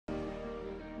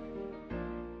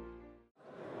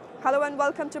Hello and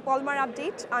welcome to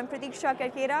Polymerupdate. I'm Pratiksha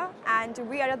Karkera and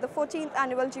we are at the 14th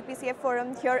Annual GPCA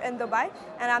Forum here in Dubai,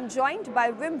 and I'm joined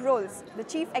by Wim Roels, the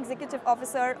Chief Executive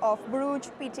Officer of Borouge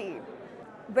PTE.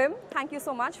 Wim, thank you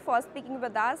so much for speaking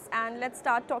with us, and let's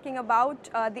start talking about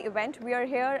the event. We are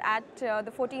here at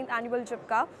the 14th Annual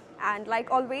GPCA, and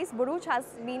like always, Borouge has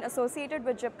been associated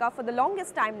with GPCA for the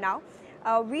longest time now.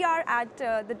 We are at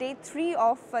the day 3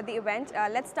 of the event.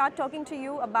 Let's start talking to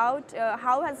you about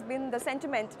how has been the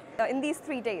sentiment in these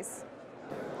 3 days.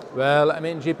 Well, I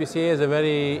mean, GPCA is a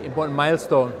very important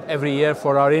milestone every year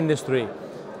for our industry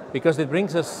because it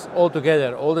brings us all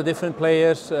together. All the different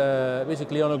players,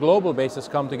 basically on a global basis,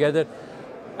 come together,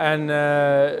 and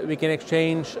we can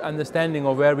exchange understanding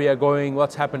of where we are going,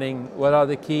 what's happening, what are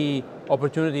the key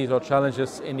opportunities or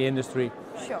challenges in the industry.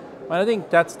 Sure. And I think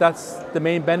that's the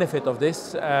main benefit of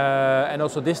this, and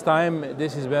also this time,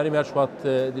 this is very much what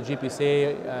the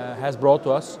GPCA has brought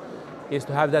to us, is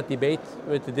to have that debate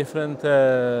with the different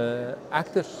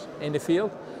actors in the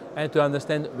field and to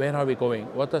understand where are we going,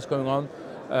 what is going on,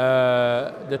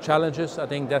 the challenges. I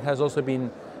think that has also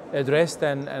been addressed,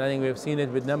 and I think we've seen it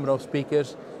with a number of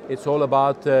speakers. It's all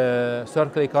about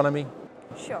circular economy.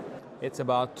 Sure. It's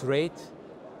about trade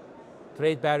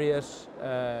barriers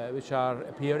which are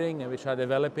appearing and which are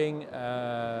developing.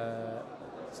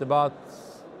 It's about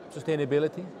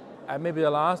sustainability. And maybe the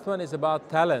last one is about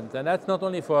talent. And that's not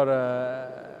only for,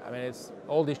 I mean,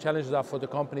 all these challenges are for the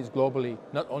companies globally,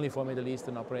 not only for Middle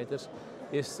Eastern operators.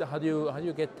 Is how do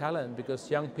you get talent? Because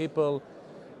young people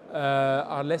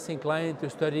are less inclined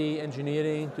to study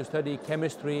engineering, to study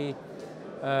chemistry,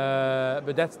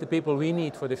 but that's the people we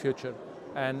need for the future.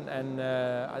 And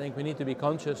I think we need to be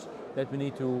conscious that we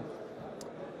need to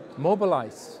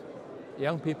mobilize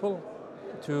young people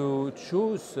to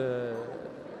choose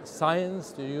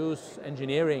science, to use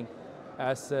engineering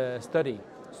as a study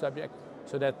subject,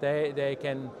 so that they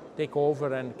can take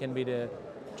over and can be the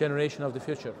generation of the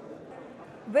future.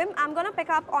 Wim, I'm going to pick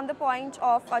up on the point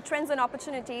of trends and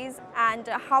opportunities, and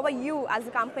how are you as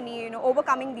a company,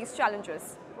 overcoming these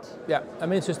challenges? Yeah, I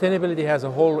mean, sustainability as a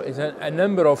whole is a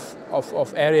number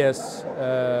of areas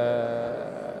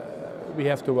we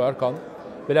have to work on.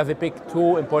 But if we pick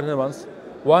 2 important ones,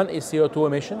 one is CO2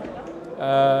 emission,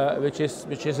 which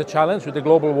is a challenge with the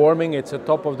global warming. It's at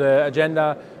top of the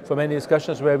agenda for many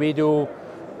discussions where we do,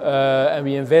 and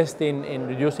we invest in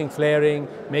reducing flaring,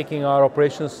 making our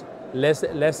operations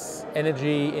less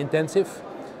energy intensive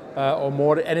or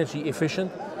more energy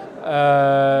efficient.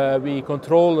 We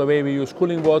control the way we use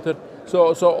cooling water.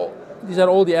 So these are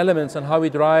all the elements on how we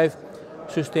drive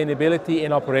sustainability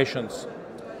in operations.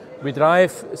 We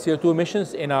drive CO2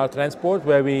 emissions in our transport,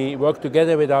 where we work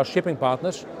together with our shipping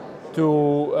partners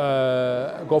to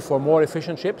go for more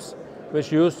efficient ships,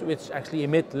 which actually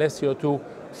emit less CO2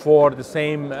 for the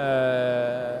same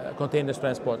containers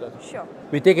transported. Sure.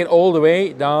 We take it all the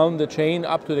way down the chain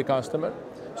up to the customer.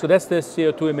 So that's the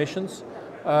CO2 emissions.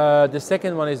 The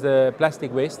second one is the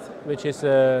plastic waste, which is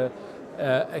a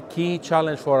key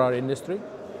challenge for our industry.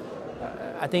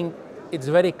 I think it's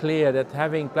very clear that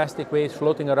having plastic waste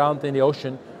floating around in the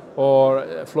ocean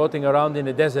or floating around in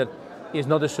the desert is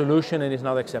not a solution and is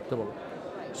not acceptable.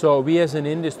 So we as an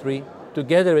industry,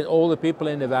 together with all the people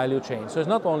in the value chain, so it's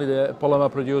not only the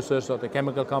polymer producers or the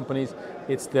chemical companies,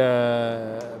 it's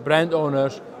the brand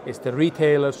owners, it's the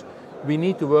retailers. We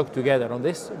need to work together on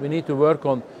this. We need to work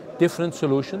on different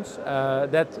solutions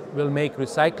that will make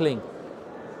recycling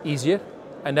easier,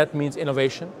 and that means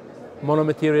innovation.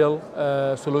 Monomaterial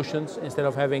solutions, instead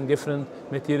of having different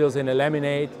materials in a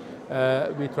laminate,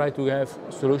 we try to have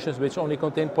solutions which only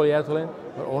contain polyethylene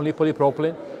or only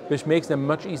polypropylene, which makes them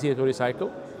much easier to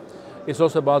recycle. It's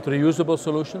also about reusable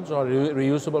solutions or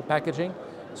reusable packaging,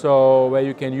 so where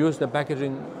you can use the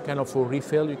packaging kind of for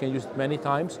refill, you can use it many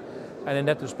times, and in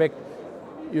that respect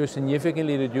you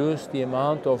significantly reduce the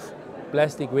amount of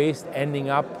plastic waste ending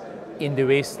up in the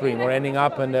waste stream or ending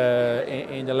up in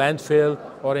the landfill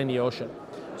or in the ocean.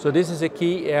 So this is a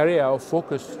key area of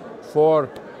focus for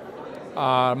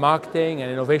our marketing and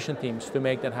innovation teams to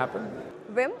make that happen.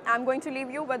 Wim, I'm going to leave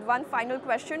you with one final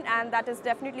question, and that is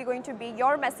definitely going to be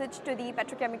your message to the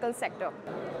petrochemical sector.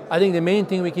 I think the main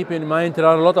thing we keep in mind, there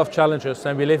are a lot of challenges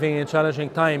and we're living in challenging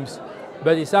times,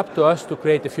 but it's up to us to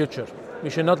create the future. We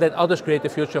should not let others create the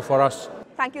future for us.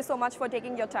 Thank you so much for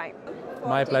taking your time.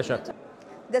 My pleasure.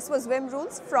 This was Wim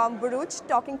Roels from Borouge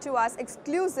talking to us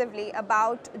exclusively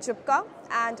about GPCA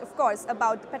and of course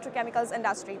about the petrochemicals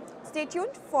industry. Stay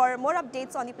tuned for more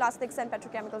updates on the plastics and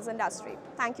petrochemicals industry.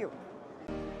 Thank you.